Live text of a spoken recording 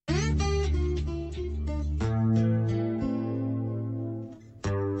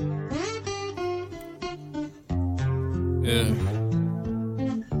Yeah.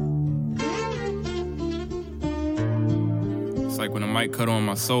 It's like when the mic cut on,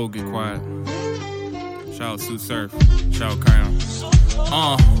 my soul get quiet. Shout out Sue Surf. Shout out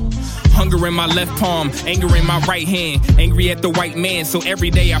Kion. Hunger in my left palm, anger in my right hand. Angry at the white man, so every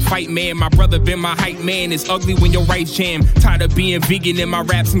day I fight, man. My brother been my hype man. It's ugly when your rights jam. Tired of being vegan in my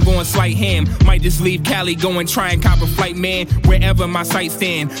raps, I'm going slight ham. Might just leave Cali, go and try and cop a flight, man. Wherever my sights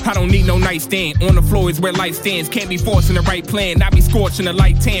stand, I don't need no nightstand. On the floor is where life stands. Can't be forcing the right plan. I be scorching the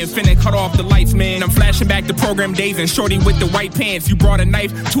light tan. Finna cut off the lights, man. I'm flashing back to program days and shorty with the white pants. You brought a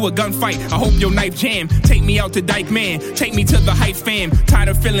knife to a gunfight. I hope your knife jam. Take me out to Dyke, man. Take me to the Heights, fam. Tired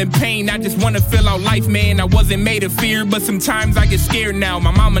of feeling pain. I just wanna fill out life, man. I wasn't made of fear, but sometimes I get scared now.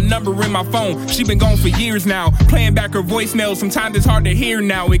 My mama number in my phone, she been gone for years now. Playing back her voicemail, sometimes it's hard to hear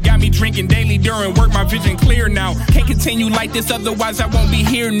now. It got me drinking daily during work, my vision clear now. Can't continue like this, otherwise I won't be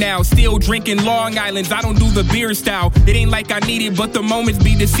here now. Still drinking Long Island's, I don't do the beer style. It ain't like I need it, but the moments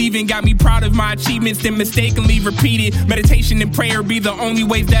be deceiving. Got me proud of my achievements, then mistakenly repeated. Meditation and prayer be the only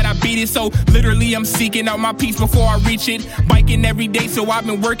ways that I beat it. So literally I'm seeking out my peace before I reach it. Biking every day, so I've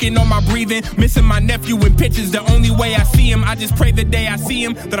been working on my breathing. Missing my nephew in pictures, the only way I see him. I just pray the day I see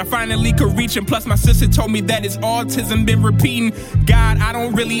him that I finally could reach him. Plus my sister told me that his autism been repeating. God, I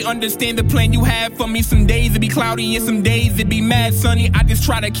don't really understand the plan you have for me. Some days it be cloudy and some days it be mad sunny. I just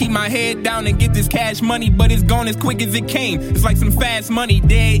try to keep my head down and get this cash money, but it's gone as quick as it came. It's like some fast money.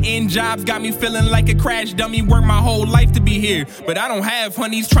 Dead end jobs got me feeling like a crash dummy. Worked my whole life to be here, but I don't have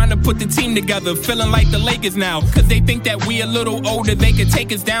honeys. Trying to put the team together, feeling like the Lakers now. Cause they think that we a little older, they could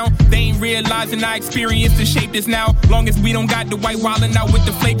take us down. They ain't realizing our experience to shape this now. Long as we don't got the white wildin' out with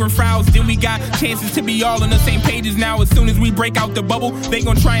the flagrant frowns, then we got chances to be all on the same pages now. As soon as we break out the bubble, they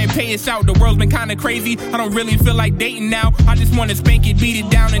gon' try and pay us out. The world's been kinda crazy, I don't really feel like dating now. I just wanna spank it, beat it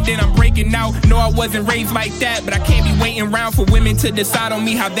down, and then I'm breaking out. No, I wasn't raised like that, but I can't be waiting around for women to decide on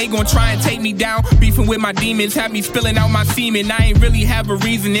me how they gon' try and take me down. Beefing with my demons, have me spilling out my semen. I ain't really have a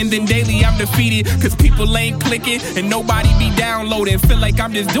reason, and then daily I'm defeated. Cause people ain't clicking, and nobody be downloading. Feel like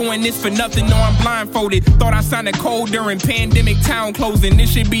I'm just doing this for nothing, no I'm blindfolded. Thought I signed a code during pandemic town closing.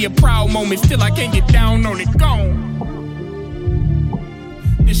 This should be a proud moment, still I can't get down on it, gone.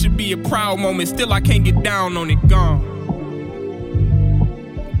 This should be a proud moment, still I can't get down on it, gone.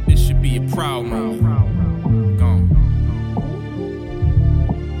 This should be a proud moment, gone.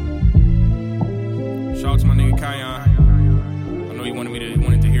 Shout out to my nigga Kion. I know he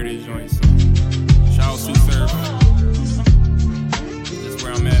wanted to hear this joint, so shout out Sue Surf. That's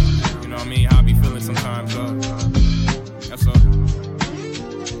where I'm at, you know what I mean? How I be feeling sometimes, that's all.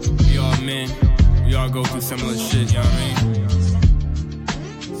 We all men, we all go through similar shit, you know what I mean?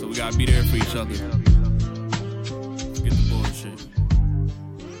 So we gotta be there for each other.